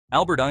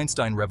Albert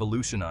Einstein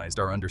revolutionized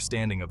our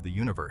understanding of the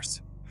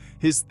universe.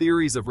 His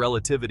theories of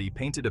relativity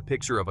painted a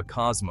picture of a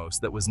cosmos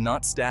that was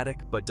not static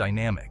but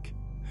dynamic.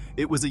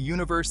 It was a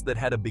universe that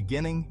had a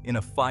beginning in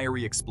a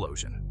fiery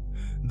explosion.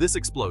 This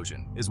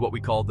explosion is what we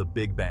call the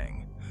Big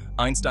Bang.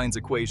 Einstein's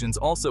equations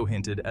also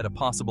hinted at a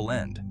possible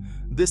end.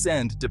 This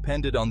end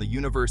depended on the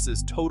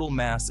universe's total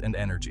mass and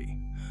energy.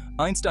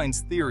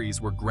 Einstein's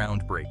theories were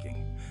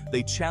groundbreaking.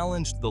 They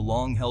challenged the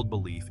long-held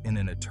belief in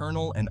an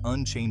eternal and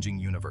unchanging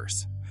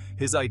universe.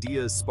 His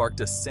ideas sparked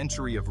a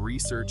century of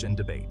research and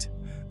debate.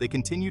 They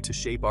continue to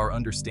shape our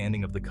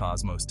understanding of the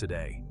cosmos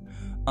today.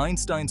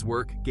 Einstein's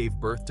work gave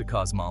birth to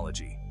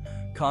cosmology.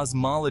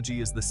 Cosmology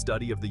is the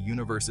study of the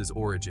universe's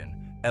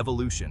origin,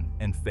 evolution,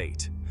 and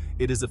fate.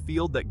 It is a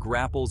field that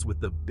grapples with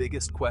the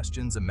biggest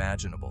questions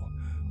imaginable.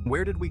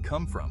 Where did we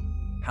come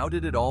from? How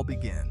did it all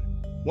begin?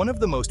 One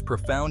of the most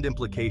profound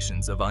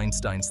implications of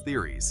Einstein's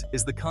theories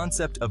is the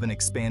concept of an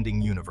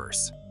expanding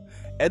universe.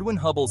 Edwin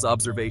Hubble's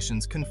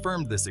observations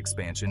confirmed this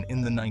expansion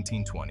in the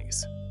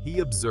 1920s. He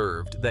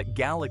observed that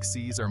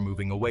galaxies are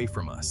moving away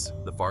from us.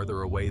 The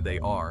farther away they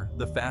are,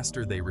 the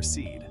faster they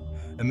recede.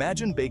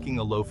 Imagine baking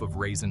a loaf of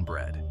raisin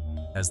bread.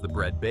 As the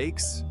bread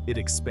bakes, it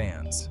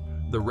expands.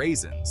 The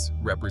raisins,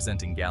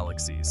 representing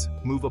galaxies,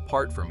 move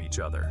apart from each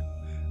other.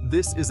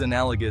 This is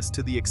analogous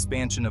to the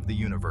expansion of the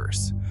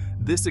universe.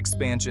 This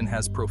expansion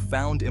has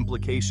profound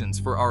implications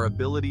for our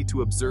ability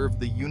to observe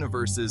the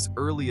universe's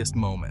earliest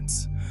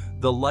moments.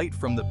 The light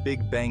from the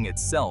Big Bang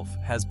itself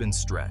has been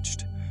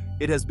stretched.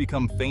 It has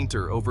become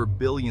fainter over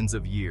billions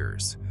of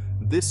years.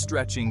 This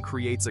stretching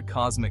creates a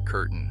cosmic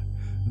curtain.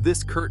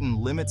 This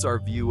curtain limits our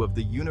view of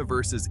the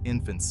universe's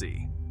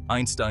infancy.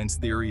 Einstein's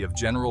theory of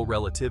general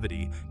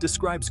relativity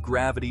describes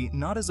gravity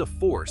not as a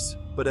force,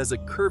 but as a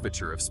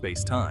curvature of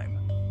space-time.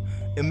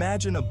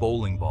 Imagine a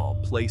bowling ball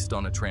placed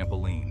on a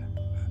trampoline.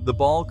 The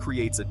ball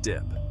creates a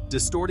dip,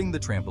 distorting the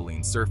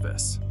trampoline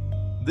surface.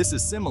 This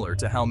is similar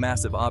to how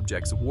massive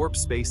objects warp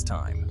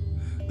space-time.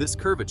 This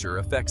curvature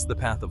affects the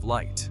path of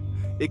light.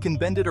 It can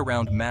bend it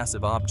around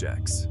massive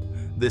objects.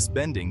 This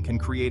bending can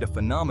create a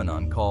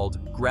phenomenon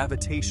called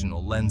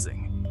gravitational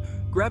lensing.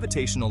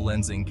 Gravitational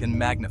lensing can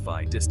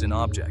magnify distant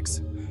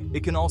objects.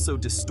 It can also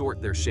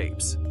distort their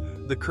shapes.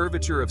 The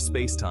curvature of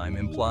space-time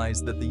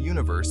implies that the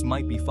universe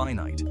might be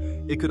finite.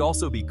 It could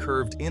also be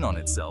curved in on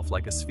itself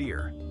like a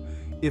sphere.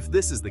 If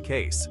this is the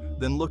case,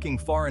 then looking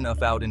far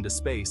enough out into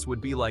space would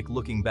be like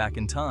looking back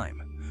in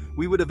time.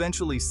 We would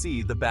eventually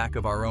see the back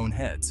of our own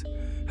heads.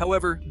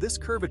 However, this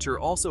curvature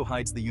also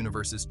hides the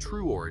universe's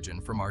true origin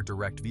from our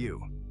direct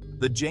view.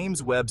 The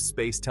James Webb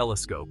Space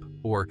Telescope,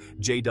 or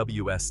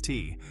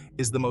JWST,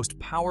 is the most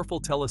powerful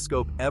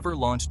telescope ever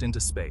launched into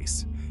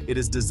space. It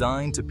is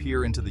designed to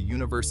peer into the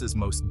universe's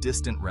most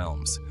distant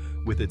realms.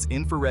 With its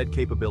infrared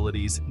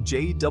capabilities,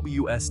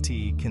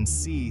 JWST can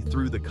see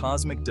through the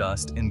cosmic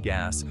dust and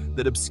gas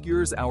that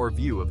obscures our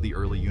view of the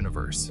early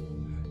universe.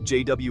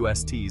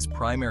 JWST's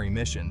primary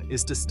mission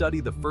is to study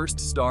the first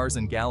stars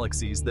and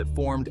galaxies that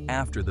formed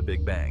after the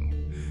Big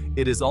Bang.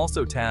 It is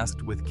also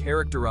tasked with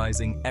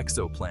characterizing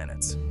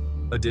exoplanets.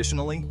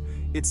 Additionally,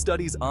 it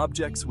studies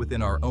objects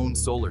within our own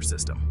solar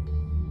system.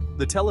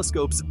 The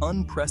telescope's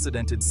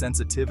unprecedented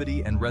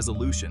sensitivity and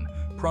resolution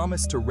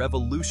promise to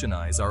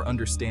revolutionize our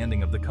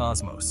understanding of the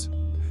cosmos.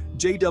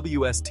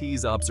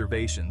 JWST's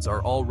observations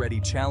are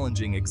already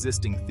challenging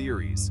existing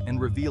theories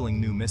and revealing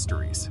new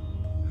mysteries.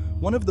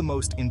 One of the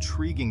most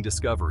intriguing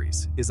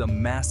discoveries is a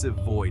massive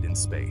void in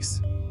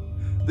space.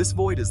 This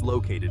void is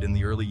located in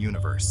the early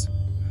universe.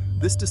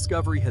 This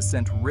discovery has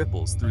sent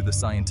ripples through the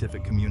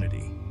scientific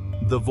community.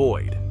 The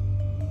void.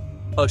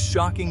 A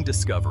shocking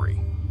discovery.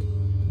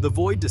 The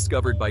void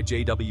discovered by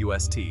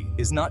JWST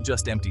is not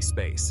just empty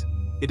space.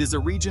 It is a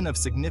region of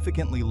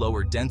significantly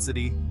lower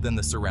density than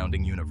the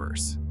surrounding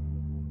universe.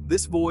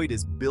 This void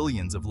is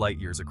billions of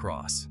light-years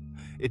across.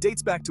 It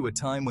dates back to a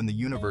time when the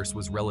universe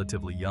was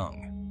relatively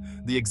young.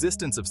 The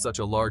existence of such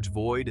a large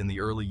void in the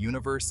early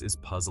universe is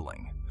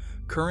puzzling.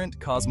 Current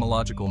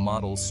cosmological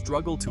models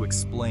struggle to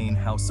explain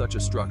how such a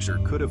structure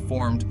could have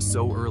formed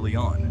so early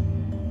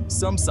on.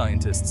 Some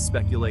scientists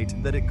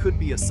speculate that it could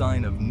be a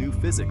sign of new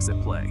physics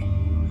at play.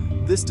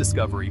 This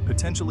discovery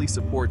potentially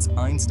supports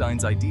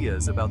Einstein's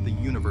ideas about the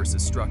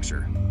universe's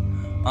structure.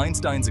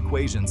 Einstein's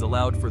equations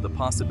allowed for the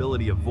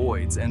possibility of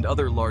voids and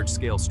other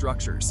large-scale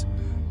structures.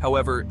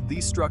 However,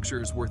 these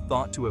structures were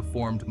thought to have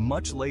formed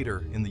much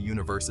later in the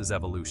universe's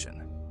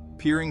evolution.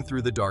 Peering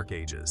through the Dark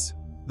Ages.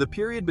 The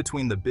period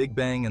between the Big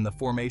Bang and the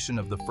formation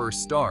of the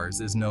first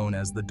stars is known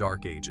as the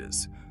Dark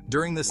Ages.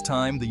 During this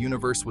time, the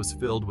universe was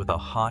filled with a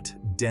hot,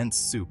 dense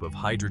soup of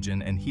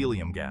hydrogen and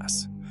helium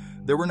gas.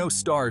 There were no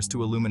stars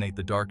to illuminate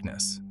the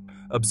darkness.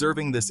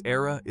 Observing this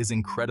era is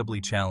incredibly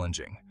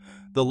challenging.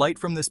 The light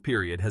from this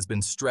period has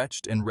been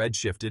stretched and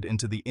redshifted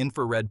into the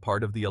infrared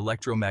part of the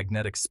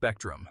electromagnetic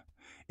spectrum.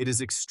 It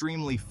is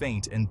extremely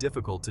faint and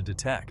difficult to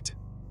detect.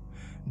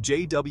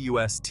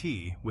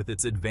 JWST, with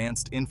its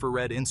advanced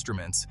infrared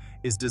instruments,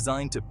 is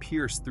designed to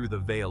pierce through the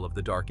veil of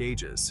the Dark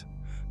Ages.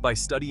 By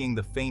studying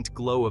the faint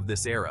glow of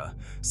this era,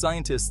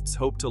 scientists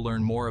hope to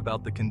learn more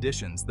about the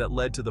conditions that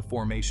led to the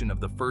formation of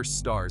the first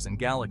stars and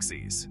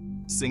galaxies.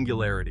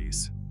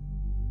 Singularities.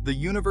 The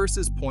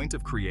universe's point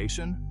of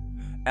creation?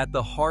 At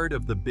the heart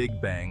of the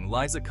Big Bang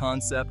lies a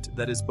concept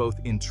that is both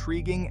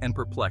intriguing and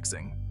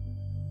perplexing: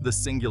 the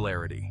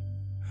singularity.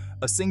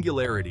 A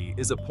singularity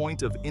is a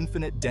point of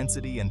infinite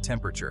density and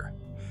temperature.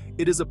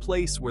 It is a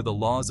place where the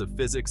laws of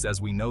physics as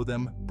we know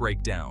them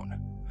break down.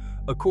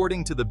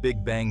 According to the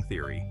Big Bang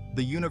theory,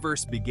 the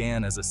universe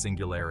began as a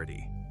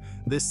singularity.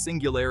 This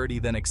singularity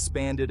then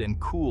expanded and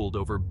cooled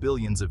over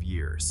billions of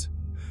years.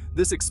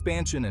 This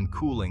expansion and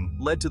cooling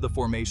led to the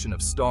formation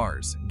of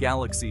stars,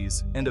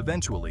 galaxies, and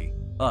eventually,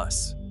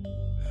 us.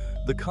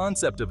 The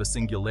concept of a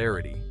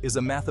singularity is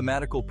a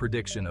mathematical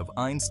prediction of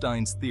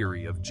Einstein's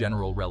theory of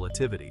general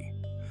relativity.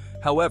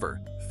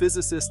 However,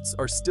 physicists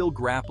are still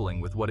grappling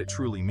with what it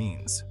truly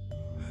means.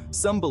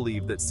 Some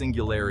believe that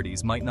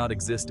singularities might not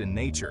exist in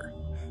nature.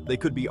 They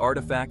could be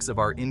artifacts of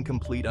our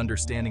incomplete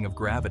understanding of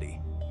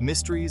gravity,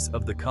 mysteries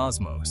of the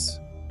cosmos,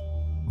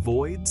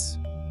 voids,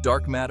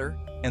 dark matter,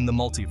 and the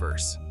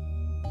multiverse.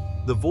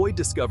 The void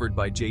discovered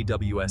by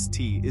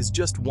JWST is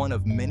just one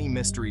of many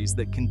mysteries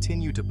that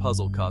continue to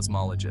puzzle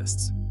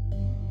cosmologists.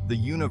 The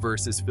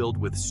universe is filled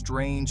with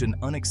strange and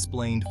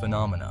unexplained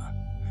phenomena.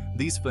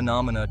 These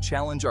phenomena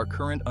challenge our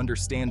current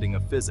understanding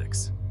of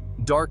physics.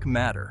 Dark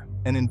matter,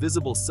 an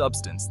invisible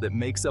substance that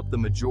makes up the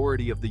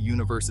majority of the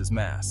universe's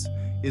mass,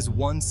 is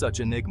one such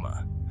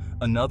enigma.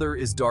 Another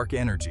is dark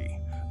energy,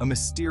 a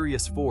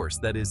mysterious force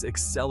that is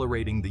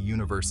accelerating the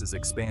universe's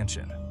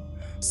expansion.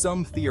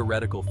 Some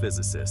theoretical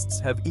physicists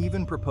have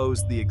even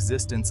proposed the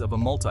existence of a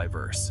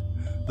multiverse.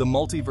 The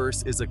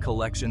multiverse is a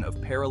collection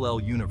of parallel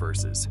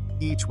universes,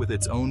 each with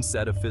its own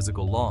set of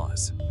physical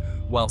laws.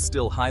 While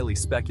still highly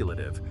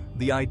speculative,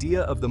 the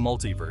idea of the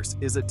multiverse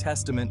is a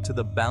testament to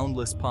the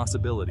boundless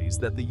possibilities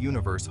that the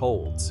universe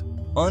holds,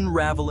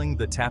 unraveling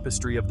the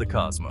tapestry of the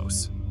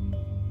cosmos.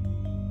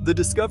 The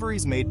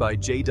discoveries made by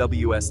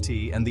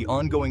JWST and the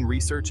ongoing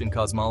research in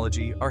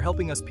cosmology are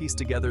helping us piece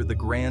together the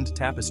grand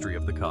tapestry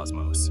of the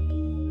cosmos.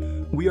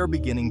 We are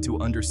beginning to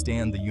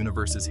understand the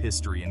universe's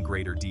history in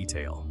greater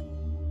detail.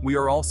 We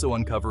are also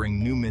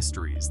uncovering new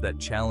mysteries that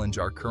challenge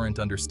our current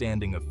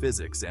understanding of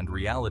physics and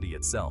reality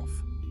itself.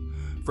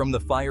 From the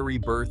fiery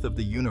birth of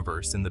the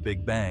universe in the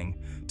Big Bang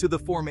to the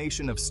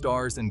formation of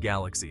stars and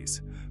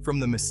galaxies, from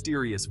the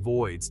mysterious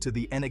voids to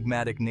the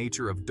enigmatic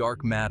nature of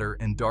dark matter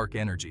and dark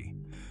energy,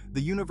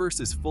 the universe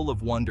is full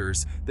of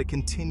wonders that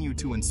continue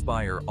to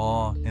inspire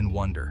awe and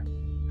wonder.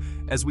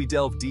 As we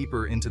delve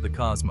deeper into the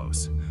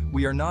cosmos,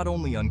 we are not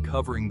only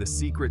uncovering the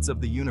secrets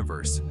of the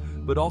universe,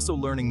 but also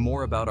learning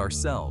more about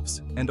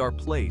ourselves and our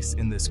place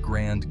in this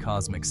grand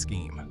cosmic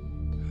scheme.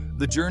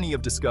 The journey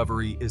of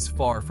discovery is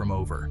far from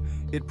over.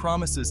 It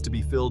promises to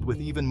be filled with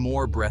even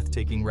more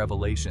breathtaking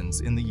revelations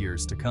in the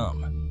years to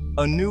come.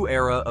 A new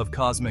era of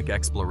cosmic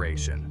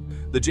exploration.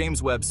 The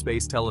James Webb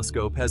Space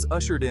Telescope has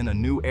ushered in a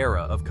new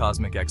era of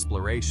cosmic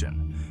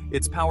exploration.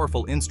 Its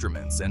powerful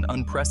instruments and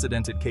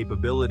unprecedented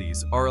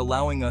capabilities are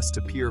allowing us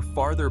to peer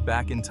farther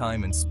back in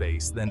time and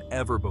space than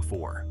ever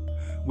before.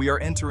 We are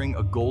entering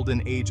a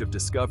golden age of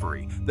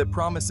discovery that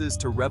promises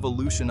to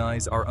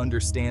revolutionize our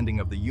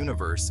understanding of the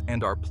universe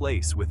and our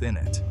place within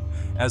it.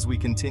 As we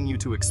continue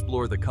to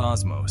explore the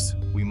cosmos,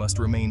 we must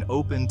remain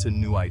open to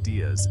new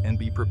ideas and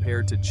be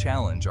prepared to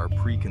challenge our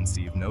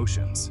preconceived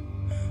notions.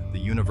 The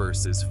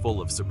universe is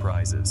full of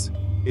surprises.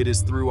 It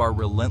is through our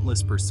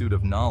relentless pursuit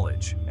of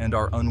knowledge and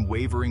our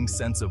unwavering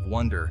sense of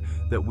wonder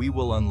that we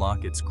will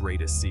unlock its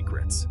greatest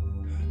secrets.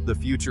 The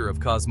future of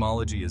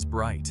cosmology is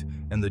bright,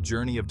 and the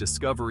journey of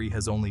discovery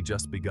has only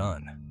just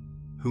begun.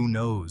 Who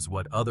knows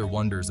what other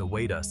wonders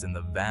await us in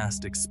the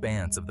vast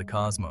expanse of the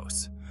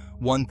cosmos?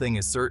 One thing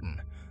is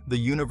certain: the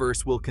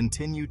universe will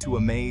continue to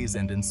amaze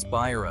and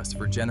inspire us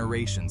for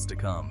generations to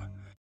come.